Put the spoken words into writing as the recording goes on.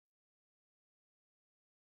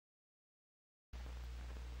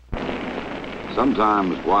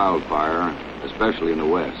Sometimes wildfire, especially in the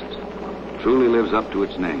west, truly lives up to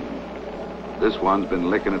its name. This one's been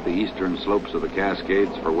licking at the eastern slopes of the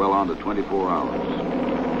Cascades for well on to 24 hours.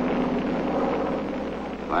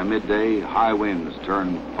 By midday, high winds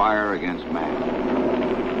turn fire against man.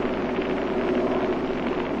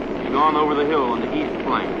 He's gone over the hill on the east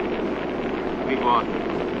flank. Keep watching.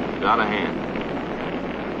 He's out of hand.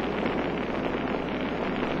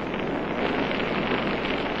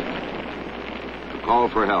 To call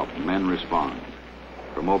for help, men respond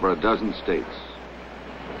from over a dozen states.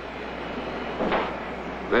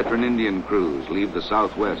 Veteran Indian crews leave the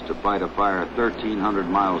southwest to fight a fire 1,300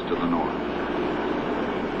 miles to the north.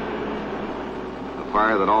 A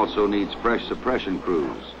fire that also needs fresh suppression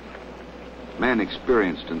crews, men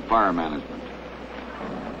experienced in fire management,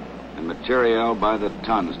 and materiel by the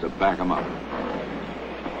tons to back them up.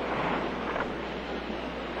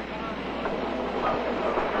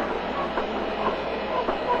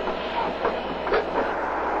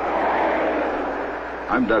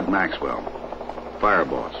 I'm Doug Maxwell, fire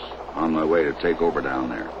boss, on my way to take over down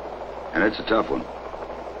there. And it's a tough one.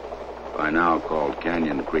 By now called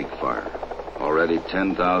Canyon Creek Fire. Already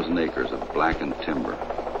 10,000 acres of blackened timber.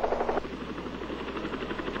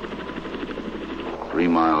 3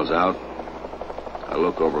 miles out, I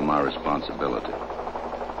look over my responsibility.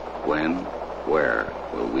 When, where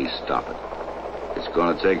will we stop it? It's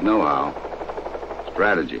going to take know-how.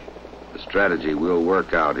 Strategy. The strategy we'll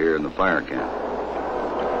work out here in the fire camp.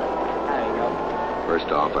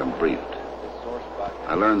 First off, I'm briefed.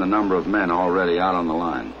 I learned the number of men already out on the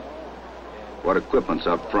line, what equipment's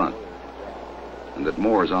up front, and that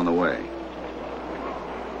more is on the way.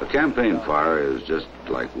 A campaign fire is just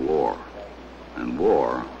like war. And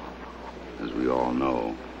war, as we all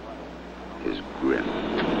know, is grim.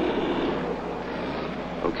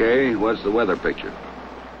 Okay, what's the weather picture?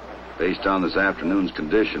 Based on this afternoon's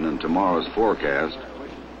condition and tomorrow's forecast,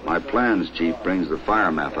 my plans chief brings the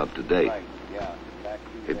fire map up to date.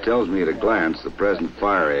 It tells me at a glance the present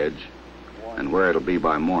fire edge and where it'll be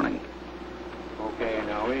by morning. Okay,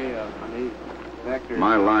 now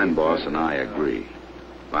My line boss and I agree.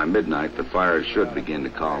 By midnight, the fires should begin to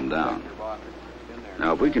calm down.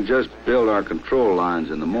 Now, if we can just build our control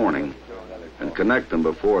lines in the morning and connect them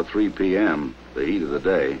before 3 p.m., the heat of the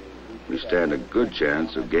day, we stand a good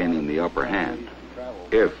chance of gaining the upper hand,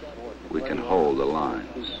 if we can hold the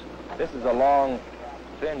lines. This is a long,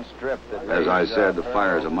 thin strip that... As I said, the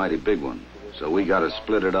fire's a mighty big one, so we got to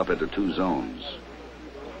split it up into 2 zones.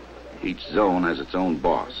 Each zone has its own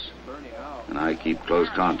boss, and I keep close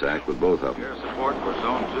contact with both of them. Here's support for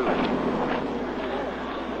Zone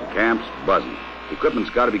 2. Camp's buzzing. Equipment's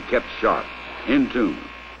got to be kept sharp, in tune,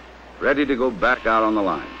 ready to go back out on the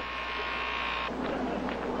line.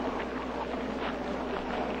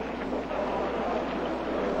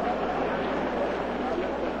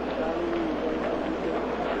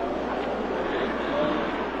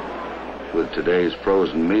 With today's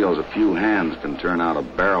frozen meals, a few hands can turn out a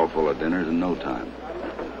barrel full of dinners in no time.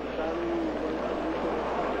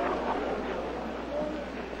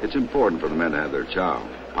 It's important for the men to have their chow,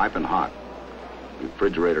 piping hot,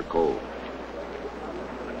 refrigerator cold.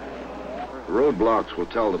 The roadblocks will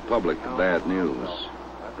tell the public the bad news.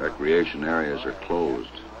 Recreation areas are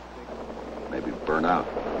closed, maybe burnt out.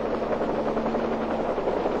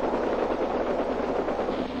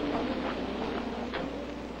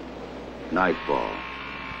 Nightfall.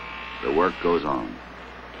 The work goes on.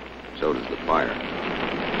 So does the fire.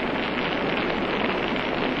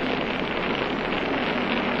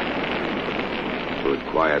 Will it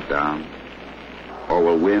quiet down? Or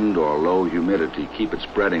will wind or low humidity keep it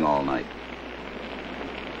spreading all night?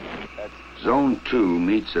 Zone 2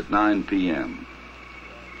 meets at 9 p.m.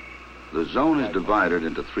 The zone is divided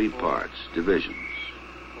into 3 parts, divisions.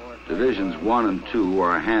 Divisions 1 and 2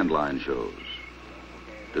 are handline shows.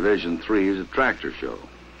 Division 3 is a tractor show.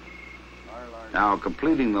 Now,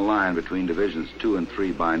 completing the line between Divisions 2 and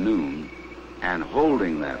 3 by noon and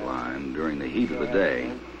holding that line during the heat of the day,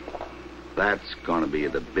 that's going to be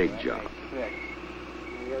the big job.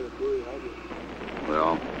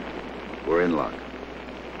 Well, we're in luck.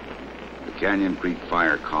 The Canyon Creek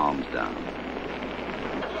fire calms down.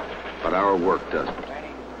 But our work doesn't.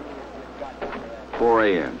 4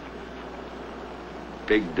 a.m.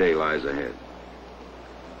 Big day lies ahead.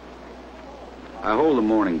 I hold a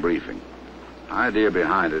morning briefing. The idea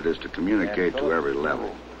behind it is to communicate to every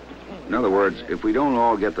level. In other words, if we don't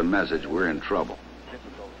all get the message, we're in trouble.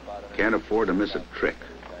 Can't afford to miss a trick.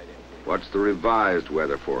 What's the revised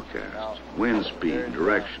weather forecast? Wind speed,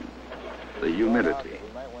 direction, the humidity.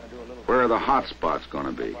 Where are the hot spots going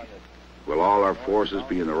to be? Will all our forces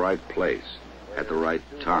be in the right place? at the right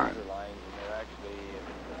time.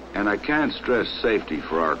 And I can't stress safety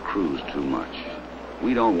for our crews too much.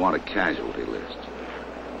 We don't want a casualty list.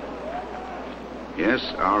 Yes,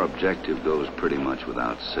 our objective goes pretty much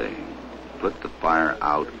without saying. Put the fire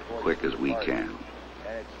out quick as we can.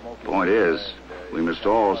 Point is, we must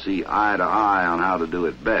all see eye to eye on how to do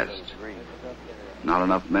it best. Not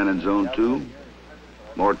enough men in Zone 2?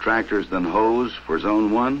 More tractors than hose for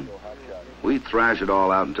Zone 1? We thrash it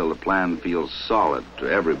all out until the plan feels solid to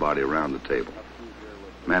everybody around the table.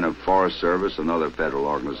 Men of Forest Service and other federal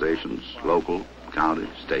organizations, local, county,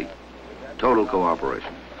 state. Total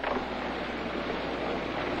cooperation.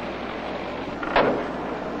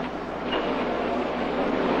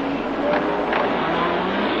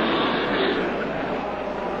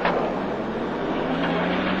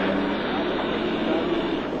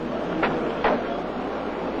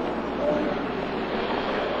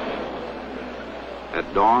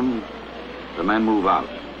 At dawn, the men move out.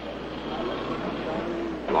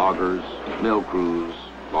 Loggers, mill crews,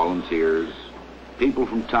 volunteers, people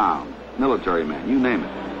from town, military men, you name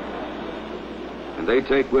it. And they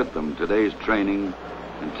take with them today's training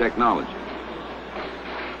and technology.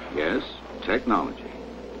 Yes, technology.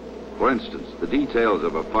 For instance, the details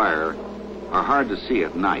of a fire are hard to see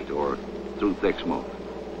at night or through thick smoke.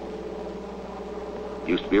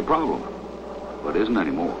 Used to be a problem, but isn't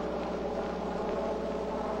anymore.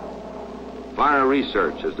 Fire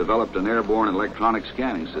Research has developed an airborne electronic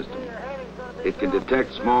scanning system. It can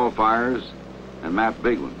detect small fires and map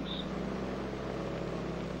big ones.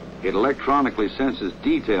 It electronically senses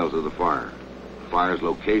details of the fire: the fire's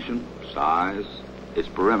location, size, its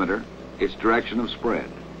perimeter, its direction of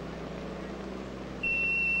spread.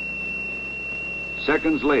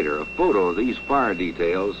 Seconds later, a photo of these fire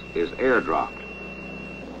details is airdropped,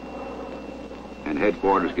 and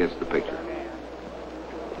headquarters gets the picture.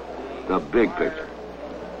 The big picture.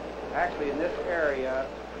 Actually, in this area...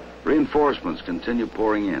 Reinforcements continue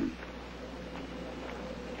pouring in.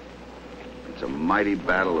 It's a mighty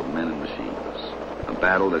battle of men and machines. A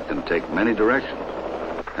battle that can take many directions,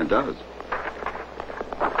 and does.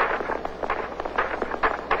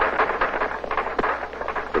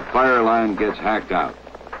 The fire line gets hacked out.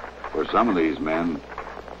 For some of these men,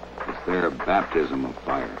 it's their baptism of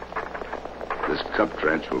fire. This cup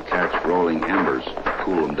trench will catch rolling embers to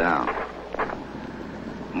cool them down.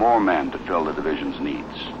 More men to fill the division's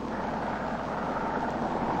needs.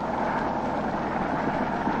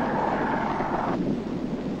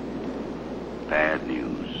 Bad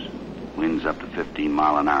news. Winds up to 15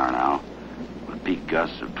 miles an hour now, with peak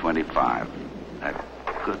gusts of 25. That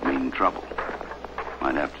could mean trouble.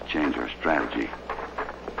 Might have to change our strategy.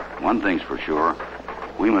 One thing's for sure,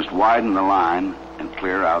 we must widen the line and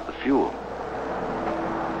clear out the fuel.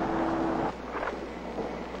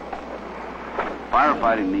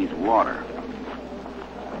 Firefighting needs water.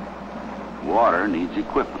 Water needs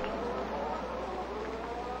equipment.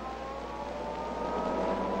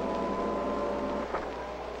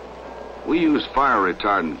 We use fire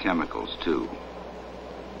retardant chemicals, too.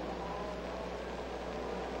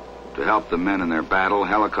 To help the men in their battle,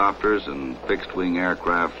 helicopters and fixed-wing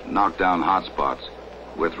aircraft knock down hot spots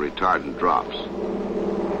with retardant drops.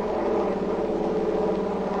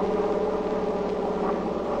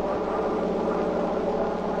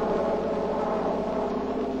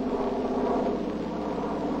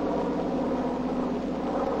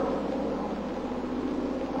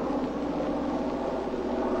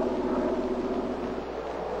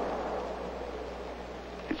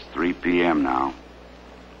 It's 3 p.m. now.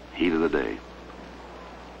 Heat of the day.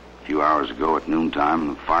 A few hours ago at noontime,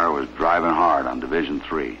 the fire was driving hard on Division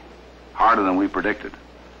 3. Harder than we predicted.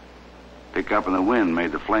 Pickup in the wind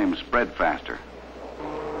made the flames spread faster.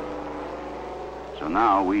 So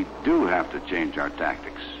now we do have to change our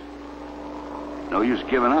tactics. No use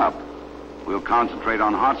giving up. We'll concentrate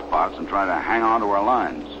on hot spots and try to hang on to our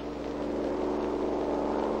lines.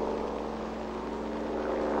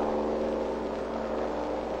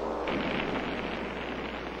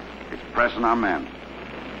 Pressing our men.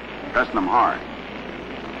 Pressing them hard.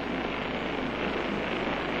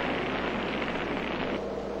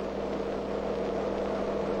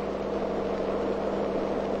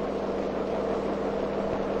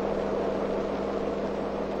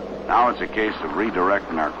 Now it's a case of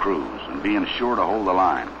redirecting our crews and being sure to hold the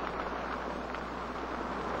line.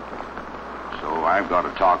 So I've got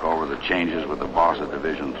to talk over the changes with the boss of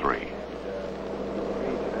Division 3.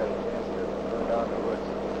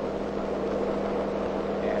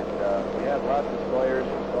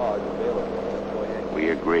 We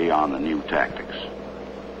agree on the new tactics.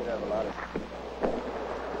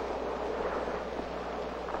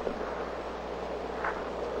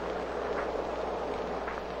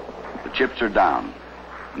 chips are down.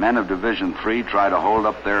 Men of Division 3 try to hold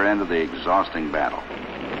up their end of the exhausting battle.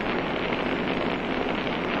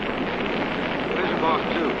 Division Boss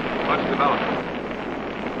 2, much development.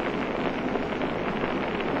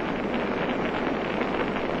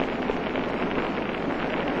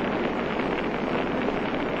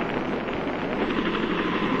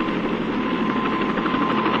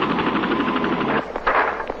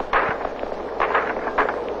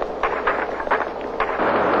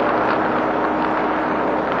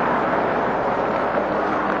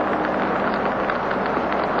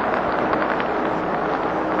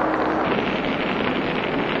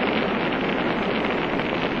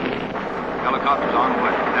 Helicopters on the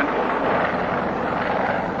way. 10-4.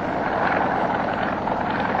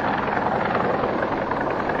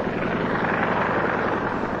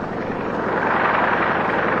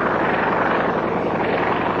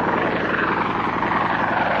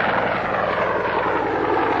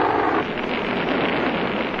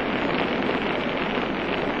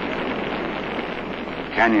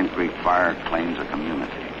 Canyon Creek Fire claims a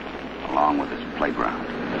community, along with its playground.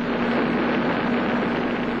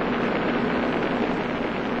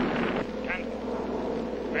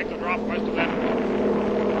 Make the drop west of that.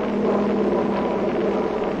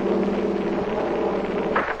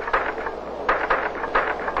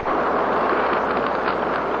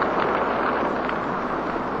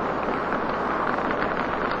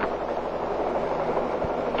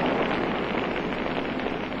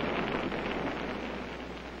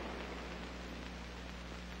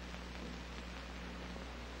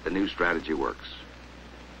 The new strategy works.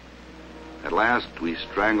 At last, we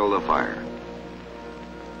strangle the fire.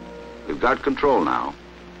 We've got control now,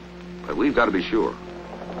 but we've got to be sure.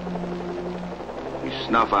 We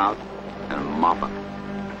snuff out and mop up.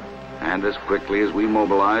 And as quickly as we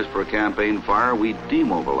mobilize for a campaign fire, we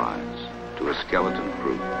demobilize to a skeleton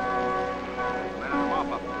crew.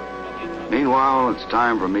 Meanwhile, it's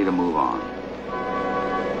time for me to move on.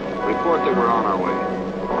 Report that we're on our way.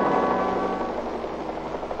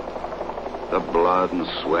 The blood and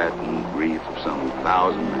sweat and grief of some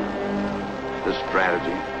 1,000 men. The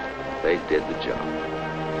strategy. They did the job.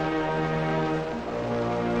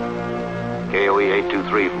 KOE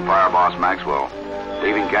 823 from Fire Boss Maxwell,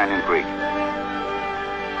 leaving Canyon Creek.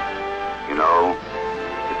 You know,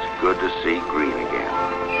 it's good to see green again.